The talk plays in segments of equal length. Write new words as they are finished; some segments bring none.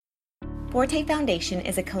Forte Foundation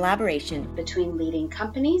is a collaboration between leading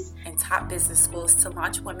companies and top business schools to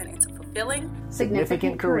launch women into fulfilling,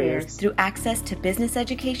 significant careers through access to business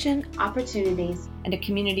education, opportunities, and a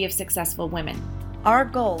community of successful women. Our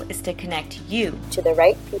goal is to connect you to the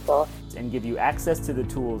right people and give you access to the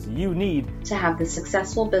tools you need to have the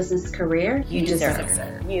successful business career you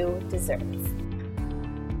deserve. You deserve.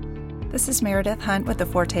 This is Meredith Hunt with the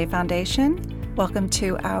Forte Foundation. Welcome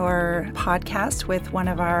to our podcast with one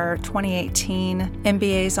of our 2018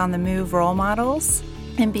 MBAs on the Move role models.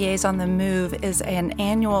 MBAs on the Move is an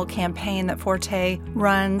annual campaign that Forte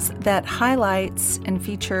runs that highlights and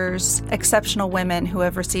features exceptional women who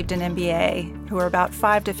have received an MBA, who are about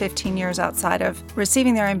 5 to 15 years outside of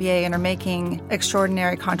receiving their MBA and are making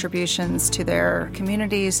extraordinary contributions to their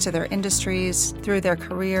communities, to their industries, through their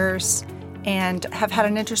careers, and have had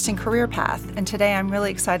an interesting career path. And today I'm really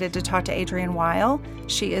excited to talk to Adrienne Weil.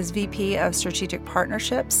 She is VP of Strategic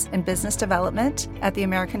Partnerships and Business Development at the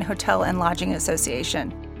American Hotel and Lodging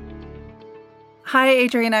Association. Hi,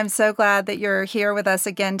 Adrienne. I'm so glad that you're here with us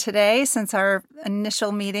again today since our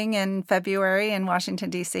initial meeting in February in Washington,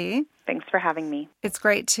 D.C. Thanks for having me. It's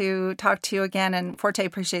great to talk to you again, and Forte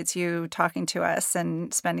appreciates you talking to us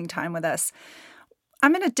and spending time with us.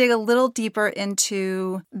 I'm going to dig a little deeper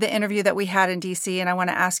into the interview that we had in DC, and I want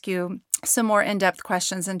to ask you some more in-depth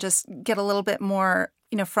questions and just get a little bit more,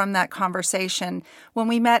 from that conversation. When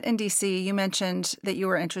we met in DC, you mentioned that you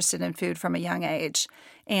were interested in food from a young age,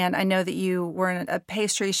 and I know that you were a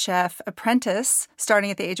pastry chef apprentice starting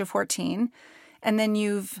at the age of 14. And then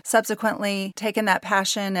you've subsequently taken that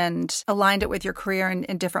passion and aligned it with your career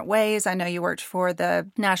in different ways. I know you worked for the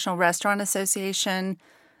National Restaurant Association,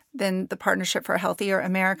 then the Partnership for a Healthier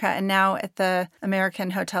America, and now at the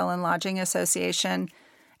American Hotel and Lodging Association.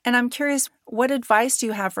 And I'm curious, what advice do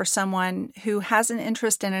you have for someone who has an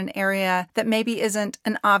interest in an area that maybe isn't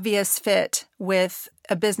an obvious fit with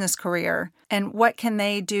a business career? And what can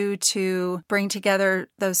they do to bring together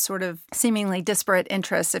those sort of seemingly disparate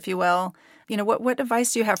interests, if you will? What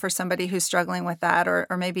advice do you have for somebody who's struggling with that or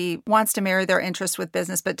maybe wants to marry their interest with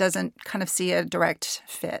business but doesn't kind of see a direct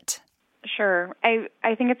fit? Sure.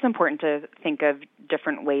 I think it's important to think of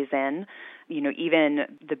different ways in. Even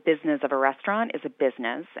the business of a restaurant is a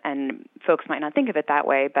business, and folks might not think of it that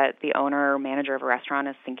way, but the owner or manager of a restaurant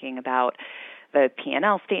is thinking about the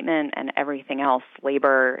P&L statement and everything else,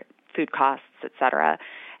 labor, food costs, et cetera,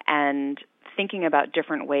 and thinking about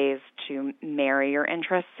different ways to marry your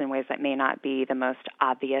interests in ways that may not be the most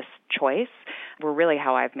obvious choice were really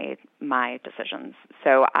how I've made my decisions.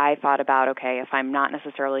 So I thought about, okay, if I'm not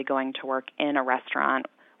necessarily going to work in a restaurant,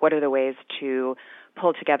 what are the ways to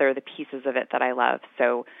pull together the pieces of it that I love?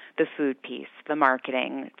 So the food piece, the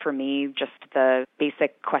marketing, for me, just the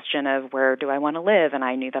basic question of where do I want to live? And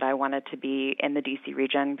I knew that I wanted to be in the D.C.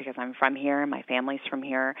 region because I'm from here and my family's from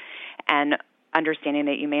here. And understanding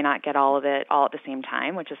that you may not get all of it all at the same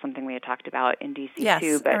time, which is something we had talked about in D.C.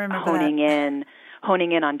 too, but honing in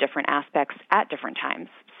on different aspects at different times.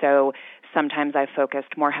 So sometimes I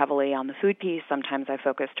focused more heavily on the food piece. Sometimes I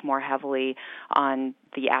focused more heavily on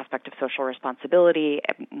the aspect of social responsibility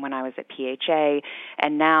when I was at PHA.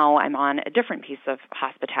 And now I'm on a different piece of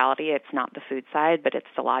hospitality. It's not the food side, but it's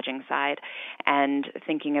the lodging side. And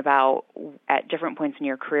thinking about at different points in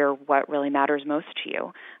your career what really matters most to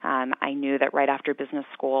you. I knew that right after business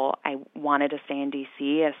school, I wanted to stay in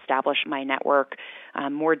D.C., establish my network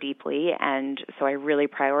more deeply. And so I really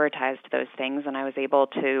prioritized those things, and I was able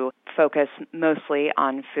to focus mostly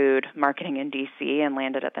on food marketing in D.C. and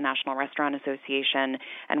landed at the National Restaurant Association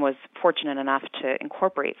and was fortunate enough to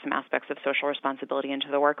incorporate some aspects of social responsibility into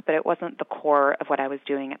the work, but it wasn't the core of what I was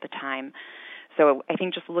doing at the time. So I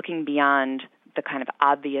think just looking beyond the kind of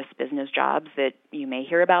obvious business jobs that you may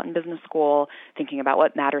hear about in business school, thinking about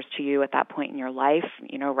what matters to you at that point in your life.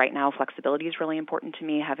 Right now, flexibility is really important to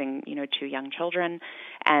me, having, 2 young children,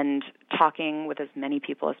 and talking with as many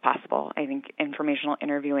people as possible. I think informational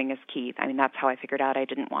interviewing is key. I mean, that's how I figured out I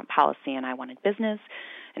didn't want policy and I wanted business.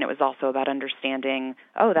 And it was also about understanding,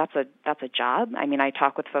 that's a job. I mean, I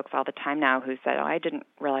talk with folks all the time now who said, I didn't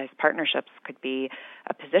realize partnerships could be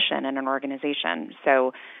a position in an organization.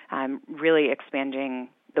 So really expanding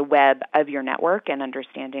the web of your network and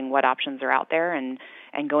understanding what options are out there and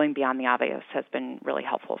going beyond the obvious has been really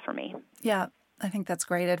helpful for me. Yeah, I think that's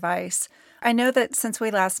great advice. I know that since we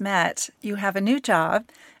last met, you have a new job.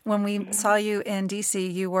 When we saw you in D.C.,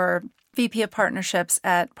 you were VP of Partnerships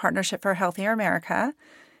at Partnership for a Healthier America.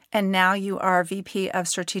 And now you are VP of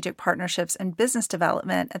Strategic Partnerships and Business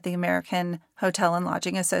Development at the American Hotel and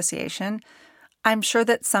Lodging Association. I'm sure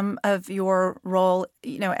that some of your role,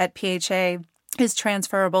 at PHA is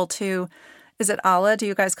transferable to Is it ALA? Do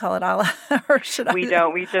you guys call it ALA? Or should I? We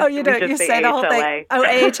don't. We just, you don't. You say the whole thing. Oh,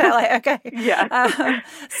 AHLA. Okay. Yeah.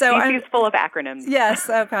 So DC's full of acronyms. Yes.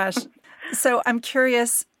 Oh, gosh. So I'm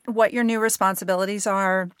curious what your new responsibilities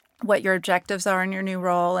are, what your objectives are in your new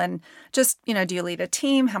role, and just, do you lead a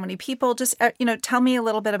team? How many people? Just, tell me a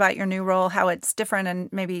little bit about your new role, how it's different,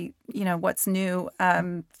 and maybe, what's new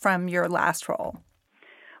from your last role.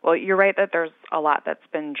 Well, you're right that there's a lot that's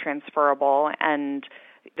been transferable, and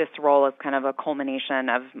this role is kind of a culmination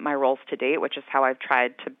of my roles to date, which is how I've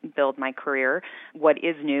tried to build my career. What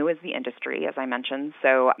is new is the industry, as I mentioned.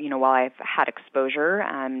 So, while I've had exposure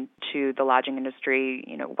to the lodging industry,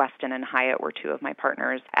 Westin and Hyatt were two of my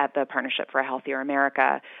partners at the Partnership for a Healthier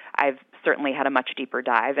America. I've certainly had a much deeper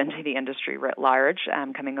dive into the industry writ large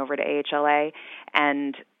coming over to AHLA.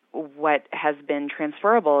 And what has been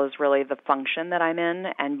transferable is really the function that I'm in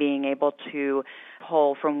and being able to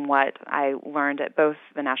pull from what I learned at both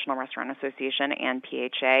the National Restaurant Association and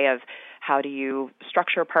PHA of how do you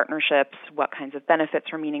structure partnerships, what kinds of benefits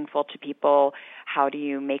are meaningful to people, how do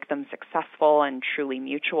you make them successful and truly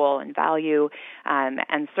mutual in value.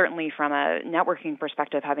 And certainly from a networking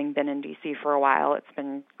perspective, having been in DC for a while, it's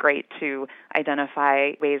been great to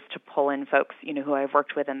identify ways to pull in folks, who I've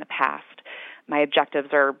worked with in the past. My objectives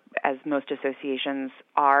are, as most associations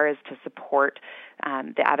are, is to support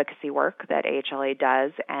the advocacy work that AHLA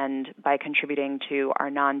does, and by contributing to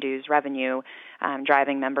our non-dues revenue,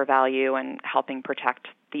 driving member value and helping protect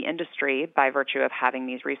the industry by virtue of having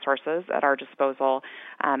these resources at our disposal.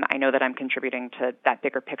 I know that I'm contributing to that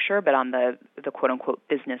bigger picture, but on the quote-unquote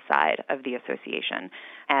business side of the association.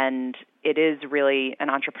 And it is really an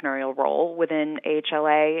entrepreneurial role within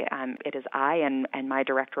AHLA. It is I and my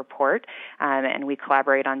direct report, and we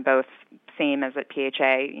collaborate on both, same as at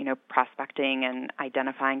PHA, prospecting and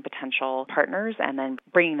identifying potential partners and then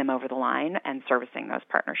bringing them over the line and servicing those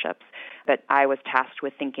partnerships. But I was tasked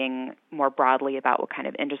with thinking more broadly about what kind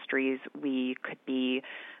of industries we could be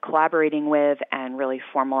collaborating with and really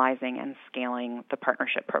formalizing and scaling the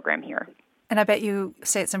partnership program here. And I bet you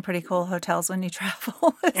stay at some pretty cool hotels when you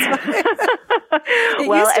travel. It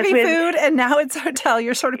used to be food, and now it's hotel.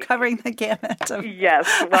 You're sort of covering the gamut of. Yes.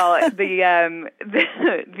 Well,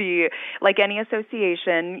 the like any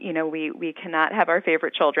association, we cannot have our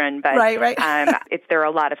favorite children, but right. There are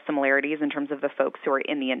a lot of similarities in terms of the folks who are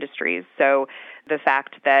in the industries. So the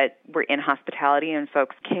fact that we're in hospitality and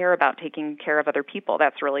folks care about taking care of other people,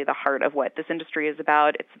 that's really the heart of what this industry is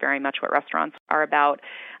about. It's very much what restaurants are about.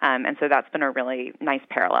 And so that's been a really nice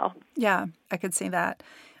parallel. Yeah, I could see that.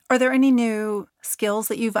 Are there any new skills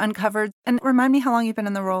that you've uncovered? And remind me how long you've been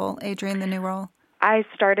in the role, Adrienne, the new role. I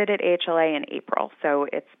started at AHLA in April, so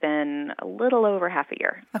it's been a little over half a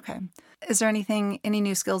year. Okay. Is there any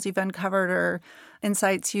new skills you've uncovered or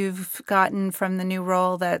insights you've gotten from the new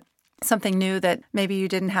role, that something new that maybe you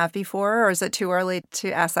didn't have before, or is it too early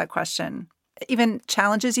to ask that question? Even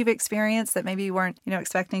challenges you've experienced that maybe you weren't,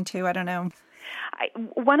 expecting to? I don't know.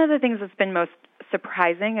 One of the things that's been most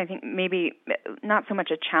surprising, I think maybe not so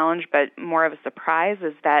much a challenge, but more of a surprise,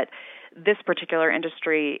 is that this particular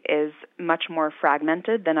industry is much more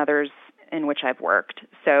fragmented than others in which I've worked.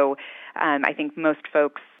 So I think most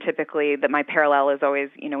folks typically, that my parallel is always,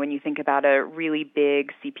 when you think about a really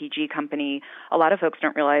big CPG company, a lot of folks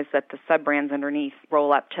don't realize that the sub-brands underneath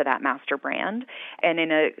roll up to that master brand. And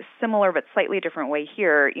in a similar but slightly different way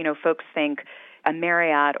here, folks think a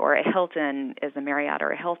Marriott or a Hilton is a Marriott or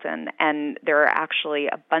a Hilton, and there are actually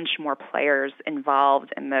a bunch more players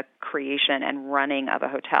involved in the creation and running of a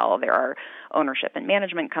hotel. There are ownership and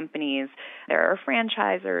management companies, there are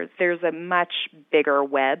franchisors, there's a much bigger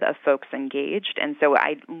web of folks engaged, and so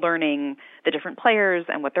learning the different players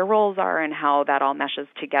and what their roles are and how that all meshes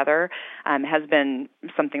together has been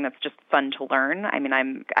something that's just fun to learn. I mean, I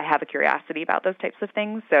have a curiosity about those types of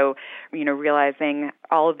things, so realizing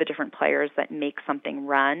all of the different players that make something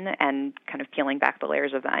run and kind of peeling back the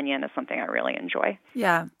layers of the onion is something I really enjoy.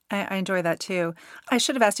 Yeah, I enjoy that too. I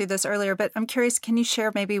should have asked you this earlier, but I'm curious, can you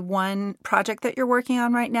share maybe one project that you're working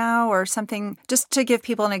on right now or something just to give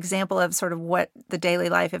people an example of sort of what the daily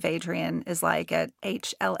life of Adrienne is like at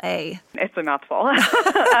HLA? It's a mouthful.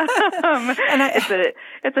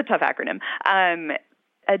 It's a tough acronym.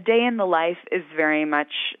 A day in the life is very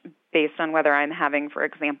much based on whether I'm having, for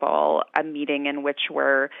example, a meeting in which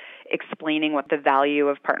we're explaining what the value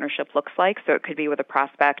of partnership looks like. So it could be with a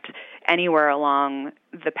prospect anywhere along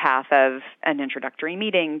the path of an introductory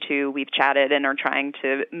meeting to we've chatted and are trying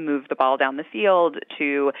to move the ball down the field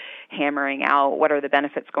to hammering out what are the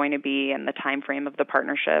benefits going to be and the time frame of the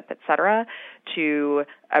partnership, et cetera, to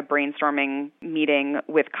a brainstorming meeting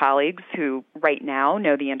with colleagues who right now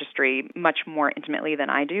know the industry much more intimately than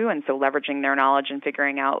I do, and so leveraging their knowledge and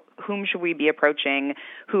figuring out whom should we be approaching,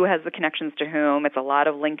 who has the connections to whom. It's a lot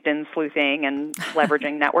of LinkedIn sleuthing and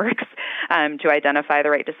leveraging networks to identify the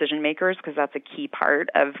right decision makers, because that's a key part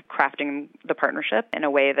of crafting the partnership in a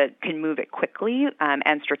way that can move it quickly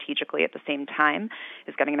and strategically at the same time,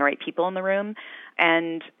 is getting the right people in the room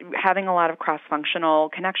and having a lot of cross-functional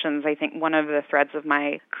connections. I think one of the threads of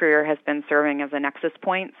my career has been serving as a nexus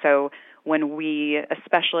point. So when we,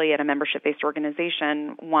 especially at a membership-based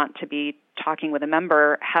organization, want to be talking with a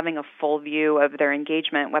member, having a full view of their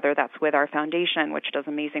engagement, whether that's with our foundation, which does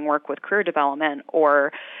amazing work with career development,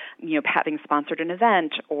 or having sponsored an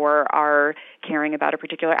event, or are caring about a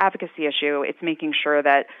particular advocacy issue, it's making sure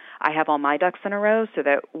that I have all my ducks in a row so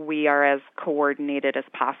that we are as coordinated as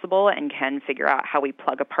possible and can figure out how we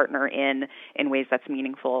plug a partner in ways that's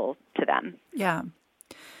meaningful to them. Yeah.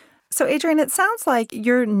 So, Adrienne, it sounds like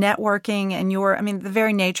your networking and the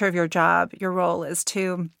very nature of your job, your role is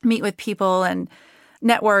to meet with people and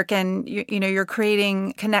network, and you're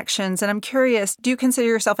creating connections. And I'm curious, do you consider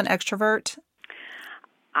yourself an extrovert?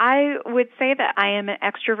 I would say that I am an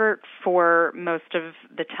extrovert for most of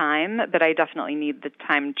the time, but I definitely need the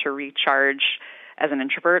time to recharge as an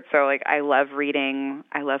introvert. So I love reading,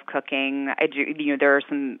 I love cooking. I do, there are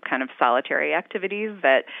some kind of solitary activities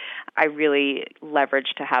that I really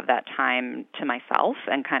leverage to have that time to myself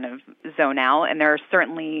and kind of zone out. And there are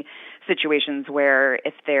certainly situations where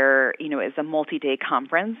if there, is a multi-day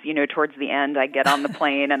conference, towards the end I get on the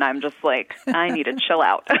plane and I'm just like, I need to chill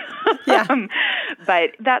out. Yeah.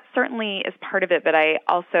 But that certainly is part of it. But I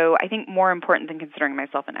think more important than considering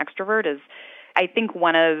myself an extrovert is I think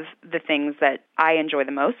one of the things that I enjoy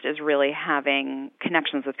the most is really having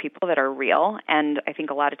connections with people that are real. And I think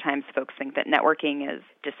a lot of times folks think that networking is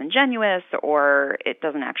disingenuous or it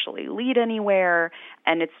doesn't actually lead anywhere.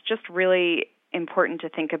 And it's just really important to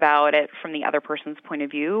think about it from the other person's point of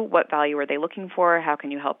view. What value are they looking for? How can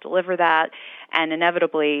you help deliver that? And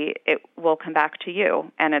inevitably, it will come back to you.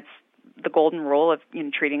 And it's the golden rule of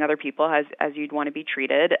treating other people as you'd want to be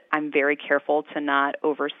treated. I'm very careful to not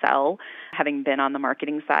oversell. Having been on the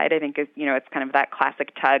marketing side, I think it's kind of that classic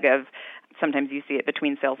tug of sometimes you see it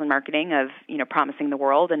between sales and marketing of promising the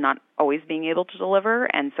world and not always being able to deliver.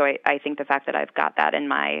 And so I think the fact that I've got that in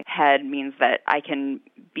my head means that I can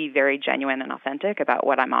be very genuine and authentic about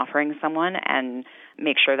what I'm offering someone and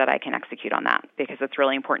make sure that I can execute on that, because it's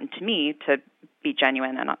really important to me to be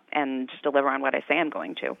genuine and deliver on what I say I'm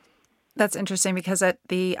going to. That's interesting, because at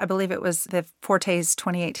I believe it was the Forte's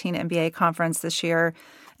 2018 MBA conference this year,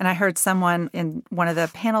 and I heard someone in one of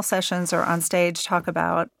the panel sessions or on stage talk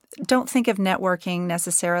about, don't think of networking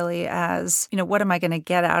necessarily as, what am I going to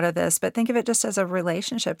get out of this, but think of it just as a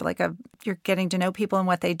relationship, you're getting to know people and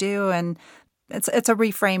what they do, and it's a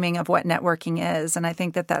reframing of what networking is, and I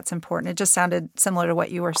think that that's important. It just sounded similar to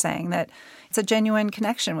what you were saying, that it's a genuine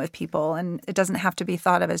connection with people, and it doesn't have to be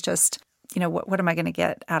thought of as just what am I going to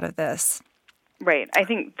get out of this? Right. I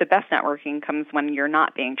think the best networking comes when you're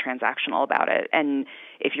not being transactional about it. And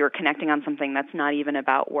if you're connecting on something that's not even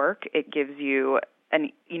about work, it gives you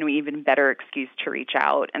an even better excuse to reach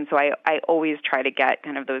out. And so I always try to get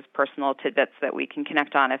kind of those personal tidbits that we can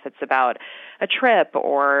connect on, if it's about a trip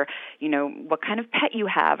or, what kind of pet you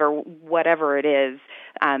have or whatever it is.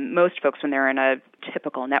 Most folks, when they're in a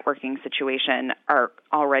typical networking situation, are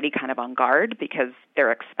already kind of on guard because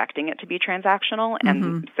they're expecting it to be transactional. Mm-hmm.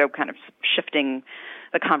 And so kind of shifting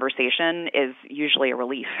the conversation is usually a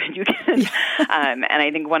relief. And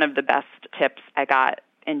I think one of the best tips I got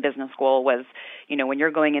in business school was, when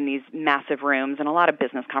you're going in these massive rooms, and a lot of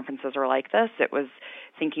business conferences are like this, it was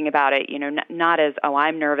thinking about it, not as,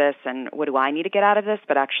 I'm nervous and what do I need to get out of this,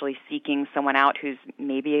 but actually seeking someone out who's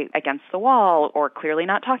maybe against the wall or clearly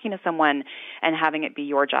not talking to someone, and having it be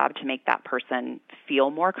your job to make that person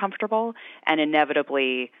feel more comfortable. And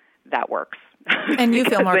inevitably that works. And you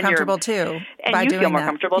feel more comfortable too. And you feel more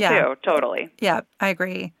comfortable too. Totally. Yeah, I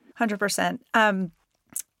agree. 100%.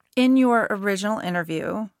 In your original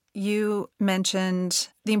interview, you mentioned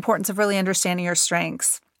the importance of really understanding your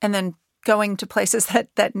strengths and then going to places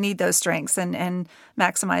that need those strengths and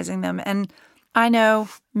maximizing them. And I know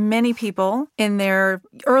many people in their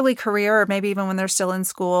early career, or maybe even when they're still in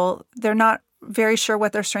school, they're not very sure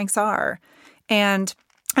what their strengths are. And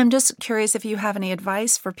I'm just curious if you have any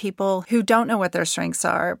advice for people who don't know what their strengths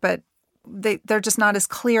are, but they're just not as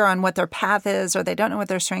clear on what their path is, or they don't know what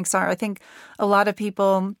their strengths are. I think a lot of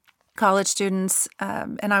people, college students,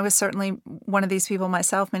 and I was certainly one of these people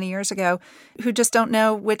myself many years ago, who just don't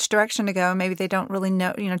know which direction to go. Maybe they don't really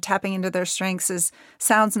know, tapping into their strengths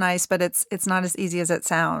sounds nice, but it's not as easy as it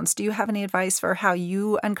sounds. Do you have any advice for how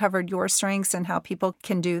you uncovered your strengths and how people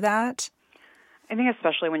can do that? I think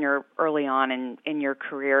especially when you're early on in your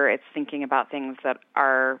career, it's thinking about things that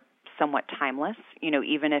are somewhat timeless.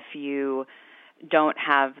 Even if you don't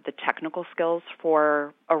have the technical skills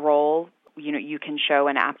for a role, you can show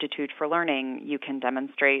an aptitude for learning. You can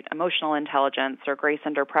demonstrate emotional intelligence or grace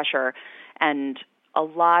under pressure. And a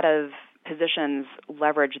lot of positions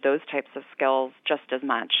leverage those types of skills just as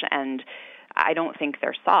much. And I don't think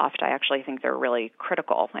they're soft. I actually think they're really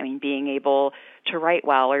critical. I mean, being able to write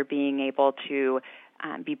well or being able to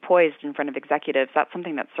be poised in front of executives, that's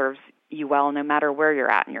something that serves you well no matter where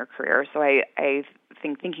you're at in your career. So I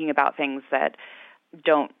think thinking about things that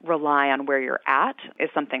don't rely on where you're at is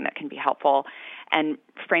something that can be helpful, and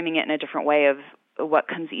framing it in a different way of what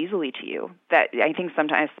comes easily to you. That I think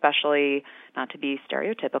sometimes, especially not to be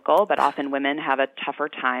stereotypical, but often women have a tougher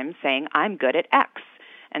time saying, I'm good at X.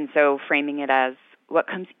 And so framing it as what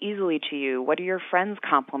comes easily to you, what do your friends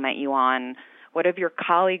compliment you on, what have your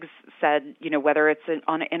colleagues said, whether it's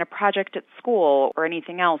in a project at school or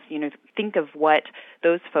anything else, think of what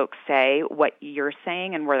those folks say, what you're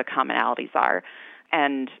saying, and where the commonalities are.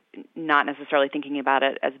 And not necessarily thinking about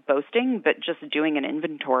it as boasting, but just doing an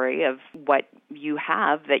inventory of what you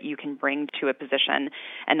have that you can bring to a position,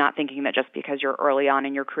 and not thinking that just because you're early on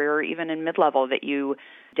in your career or even in mid-level that you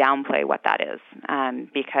downplay what that is,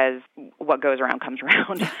 because what goes around comes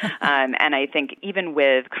around. And I think even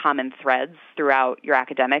with common threads throughout your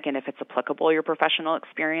academic, and if it's applicable, your professional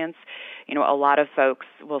experience, a lot of folks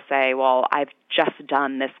will say, well, I've just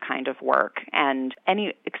done this kind of work, and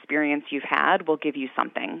any experience you've had will give you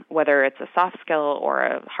something, whether it's a soft skill or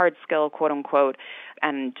a hard skill, quote unquote.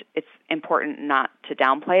 And it's important not to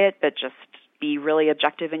downplay it, but just be really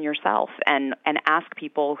objective in yourself and ask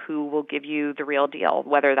people who will give you the real deal,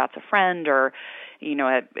 whether that's a friend or,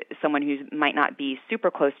 someone who might not be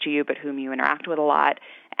super close to you, but whom you interact with a lot,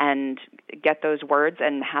 and get those words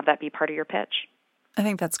and have that be part of your pitch. I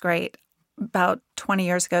think that's great. About 20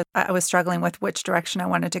 years ago, I was struggling with which direction I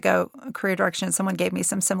wanted to go, career direction. Someone gave me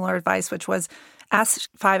some similar advice, which was ask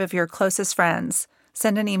 5 of your closest friends,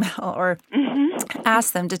 send an email, or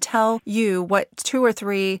ask them to tell you what 2 or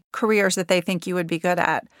 3 careers that they think you would be good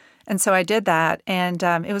at. And so I did that, and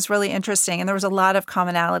it was really interesting. And there was a lot of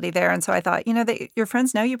commonality there. And so I thought, your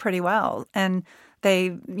friends know you pretty well, and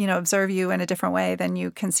they, observe you in a different way than you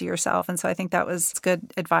can see yourself. And so I think that was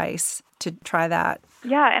good advice to try that.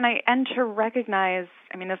 Yeah, and to recognize,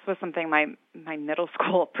 this was something my middle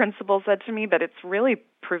school principal said to me, but it's really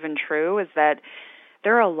proven true, is that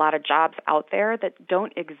there are a lot of jobs out there that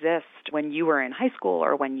don't exist when you were in high school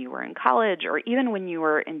or when you were in college or even when you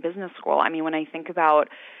were in business school. When I think about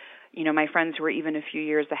my friends who were even a few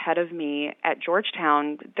years ahead of me at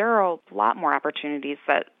Georgetown, there are a lot more opportunities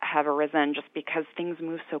that have arisen just because things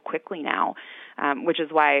move so quickly now, which is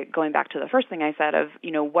why, going back to the first thing I said of,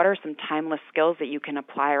 what are some timeless skills that you can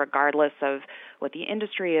apply regardless of what the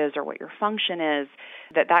industry is or what your function is,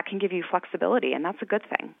 that can give you flexibility, and that's a good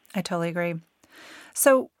thing. I totally agree.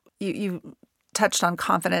 So you touched on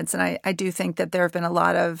confidence, and I do think that there have been a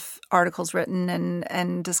lot of articles written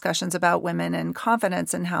and discussions about women and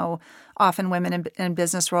confidence and how often women in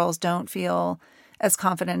business roles don't feel as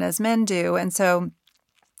confident as men do. And so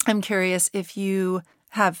I'm curious if you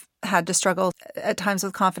have had to struggle at times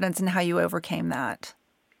with confidence and how you overcame that.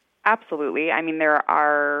 Absolutely. There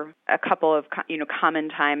are a couple of, common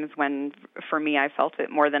times when, for me, I felt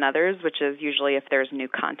it more than others, which is usually if there's new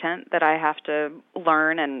content that I have to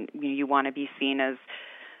learn and you want to be seen as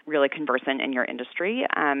really conversant in your industry,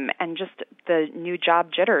 and just the new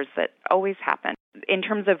job jitters that always happen. In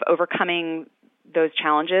terms of overcoming those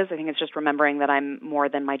challenges, I think it's just remembering that I'm more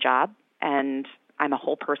than my job, and I'm a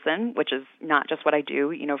whole person, which is not just what I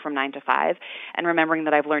do, from 9 to 5, and remembering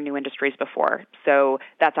that I've learned new industries before. So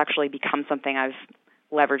that's actually become something I've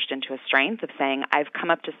leveraged into a strength of saying, I've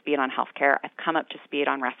come up to speed on healthcare, I've come up to speed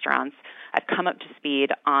on restaurants, I've come up to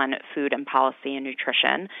speed on food and policy and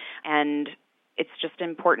nutrition, and it's just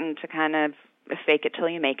important to kind of fake it till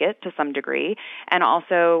you make it to some degree, and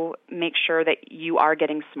also make sure that you are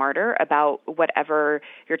getting smarter about whatever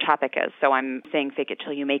your topic is. So I'm saying fake it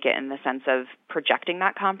till you make it in the sense of projecting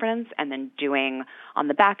that confidence and then doing on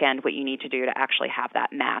the back end what you need to do to actually have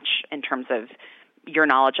that match in terms of your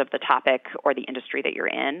knowledge of the topic or the industry that you're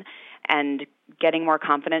in. and getting more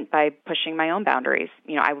confident by pushing my own boundaries.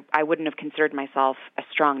 I wouldn't have considered myself a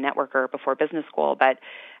strong networker before business school, but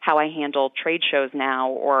how I handle trade shows now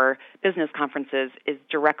or business conferences is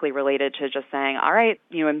directly related to just saying, all right,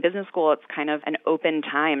 in business school, it's kind of an open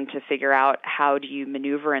time to figure out how do you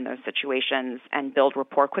maneuver in those situations and build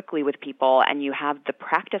rapport quickly with people, and you have the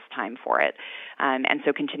practice time for it. And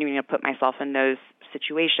so continuing to put myself in those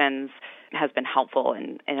situations has been helpful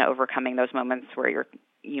in overcoming those moments where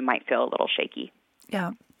you might feel a little shaky.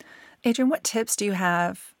 Yeah. Adrienne, what tips do you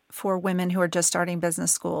have for women who are just starting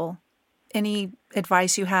business school? Any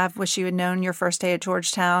advice you have, wish you had known your first day at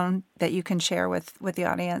Georgetown, that you can share with the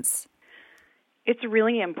audience? It's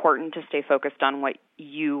really important to stay focused on what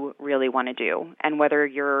you really want to do. And whether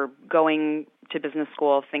you're going to business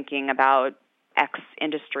school thinking about X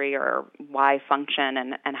industry or Y function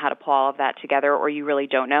and how to pull all of that together, or you really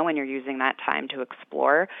don't know and you're using that time to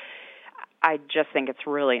explore, I just think it's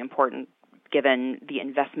really important, given the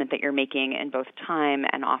investment that you're making in both time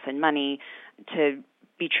and often money, to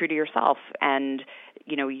be true to yourself. And,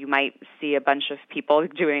 you might see a bunch of people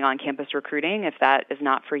doing on-campus recruiting. If that is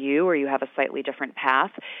not for you or you have a slightly different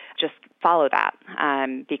path, just follow that.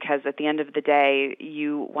 Because at the end of the day,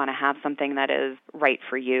 you want to have something that is right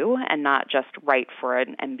for you and not just right for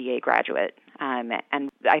an MBA graduate.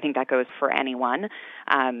 And I think that goes for anyone.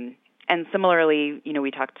 And similarly,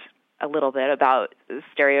 we talked a little bit about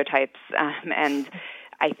stereotypes, and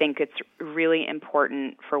I think it's really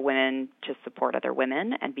important for women to support other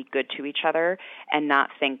women and be good to each other, and not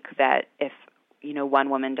think that if one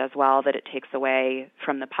woman does well that it takes away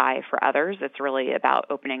from the pie for others. It's really about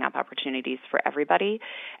opening up opportunities for everybody,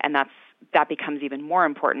 and that becomes even more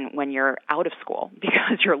important when you're out of school,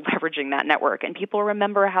 because you're leveraging that network and people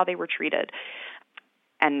remember how they were treated.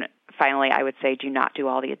 And finally, I would say, do not do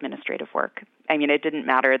all the administrative work. I mean, it didn't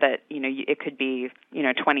matter that, it could be,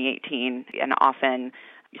 2018, and often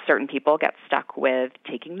certain people get stuck with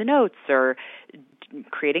taking the notes or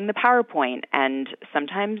creating the PowerPoint. And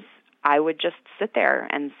sometimes I would just sit there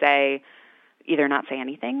and either not say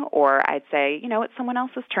anything, or I'd say, it's someone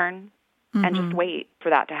else's turn, and just wait for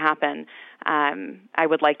that to happen. I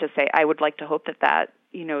would like to hope that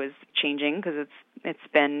is changing, because it's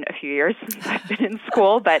been a few years since I've been in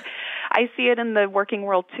school, but I see it in the working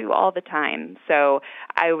world too all the time. So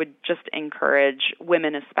I would just encourage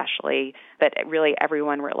women especially, but really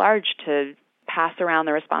everyone writ large, to pass around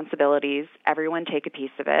the responsibilities. Everyone take a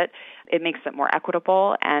piece of it. It makes it more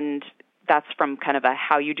equitable, and that's from kind of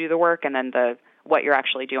how you do the work and then what you're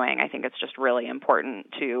actually doing. I think it's just really important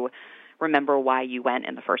to remember why you went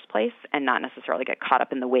in the first place and not necessarily get caught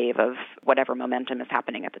up in the wave of whatever momentum is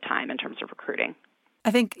happening at the time in terms of recruiting.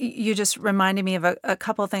 I think you just reminded me of a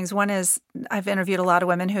couple of things. One is, I've interviewed a lot of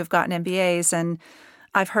women who have gotten MBAs, and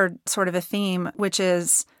I've heard sort of a theme, which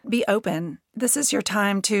is be open. This is your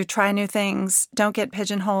time to try new things. Don't get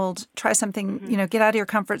pigeonholed. Try something, get out of your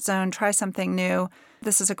comfort zone. Try something new.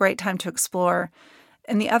 This is a great time to explore.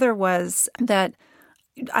 And the other was that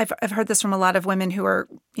I've heard this from a lot of women who are,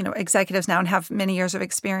 executives now and have many years of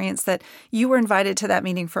experience, that you were invited to that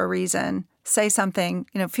meeting for a reason. Say something,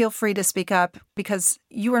 feel free to speak up, because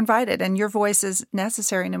you were invited and your voice is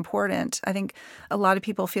necessary and important. I think a lot of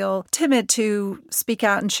people feel timid to speak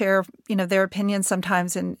out and share, their opinions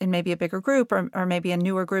sometimes in maybe a bigger group or maybe a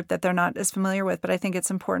newer group that they're not as familiar with. But I think it's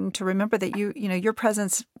important to remember that your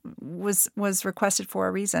presence was requested for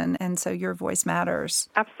a reason, and so your voice matters.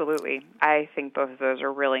 Absolutely. I think both of those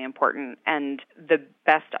are really important, and the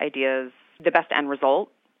best ideas, the best end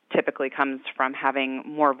result typically comes from having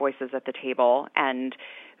more voices at the table. And,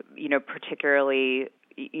 particularly,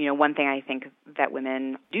 one thing I think that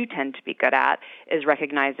women do tend to be good at is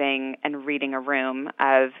recognizing and reading a room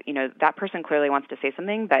of, that person clearly wants to say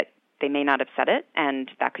something, but they may not have said it,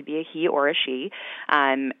 and that could be a he or a she,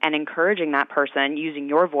 and encouraging that person using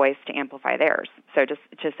your voice to amplify theirs. So just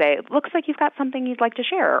to say, it looks like you've got something you'd like to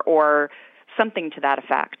share, or something to that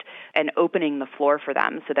effect, and opening the floor for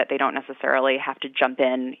them so that they don't necessarily have to jump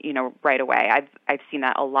in, right away. I've seen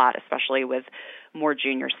that a lot, especially with more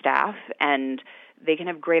junior staff, and they can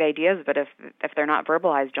have great ideas, but if they're not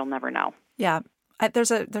verbalized, you'll never know. Yeah.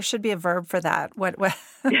 There should be a verb for that. What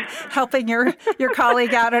helping your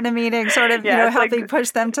colleague out in a meeting, sort of, helping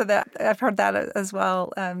push them to the. I've heard that as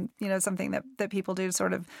well. Something that people do,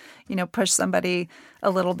 sort of, push somebody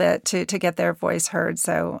a little bit to get their voice heard.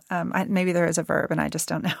 So maybe there is a verb, and I just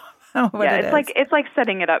don't know what it is. It's like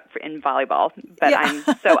setting it up in volleyball, but I'm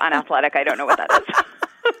so unathletic, I don't know what that is.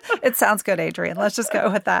 It sounds good, Adrienne. Let's just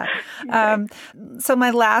go with that. So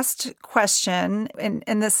my last question,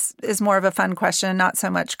 and this is more of a fun question, not so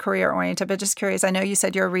much career-oriented, but just curious. I know you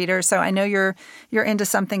said you're a reader, so I know you're into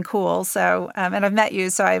something cool. So, and I've met you,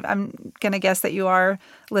 so I'm going to guess that you are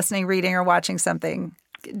listening, reading, or watching something.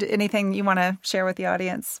 Anything you want to share with the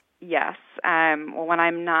audience? Yes. Well, when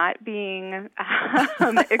I'm not being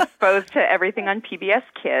exposed to everything on PBS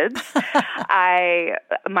Kids,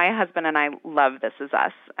 my husband and I love This Is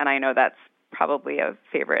Us, and I know that's probably a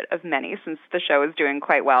favorite of many since the show is doing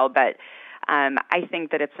quite well, but I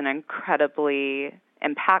think that it's an incredibly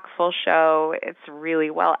impactful show. It's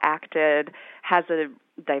really well acted, has a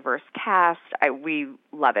diverse cast. We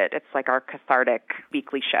love it. It's like our cathartic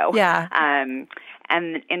weekly show. Yeah.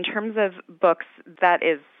 And in terms of books, that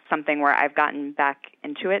is something where I've gotten back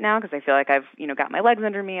into it now because I feel like I've got my legs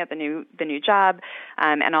under me at the new job.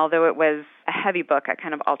 And although it was a heavy book, I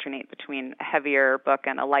kind of alternate between a heavier book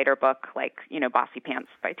and a lighter book, like Bossy Pants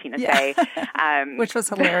by Tina Fey, which was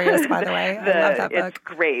hilarious, by the way. I love that book. It's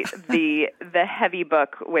great. The heavy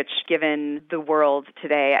book, which given the world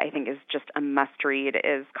today, I think is just a must read,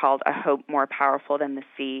 is called A Hope More Powerful Than the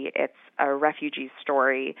Sea. It's a refugee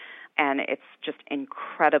story. And it's just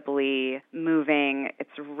incredibly moving.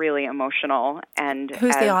 It's really emotional. And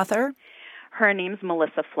who's the author? Her name's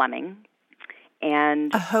Melissa Fleming.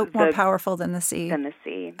 And A Hope More Powerful Than the Sea. Than the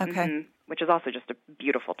Sea. Okay. Mm-hmm. Which is also just a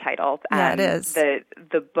beautiful title. Yeah, it is.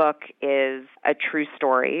 The book is a true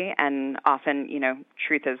story, and often,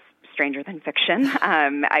 truth is stranger than fiction.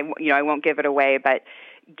 I won't give it away, but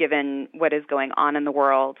given what is going on in the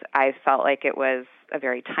world, I felt like it was a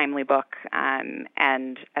very timely book, and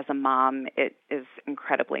as a mom, it is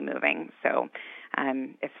incredibly moving. So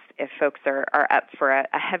if folks are up for a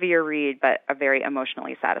heavier read, but a very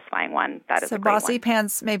emotionally satisfying one, that is a great Bossy one.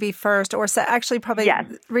 Pants maybe first, or actually probably yes.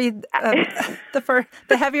 read the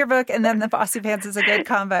heavier book, and then the Bossy Pants is a good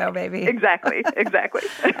combo, maybe. Exactly.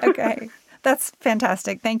 Okay. That's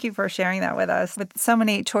fantastic. Thank you for sharing that with us. With so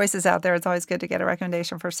many choices out there, it's always good to get a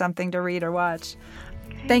recommendation for something to read or watch.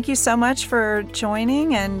 Thank you so much for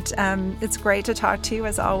joining, and it's great to talk to you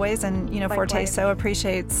as always. And, Forte so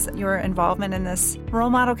appreciates your involvement in this Role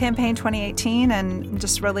Model Campaign 2018, and I'm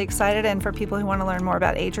just really excited. And for people who want to learn more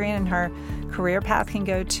about Adrienne and her career path, can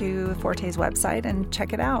go to Forte's website and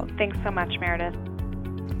check it out. Thanks so much, Meredith.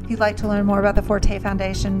 If you'd like to learn more about the Forte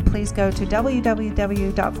Foundation, please go to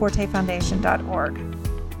www.fortefoundation.org.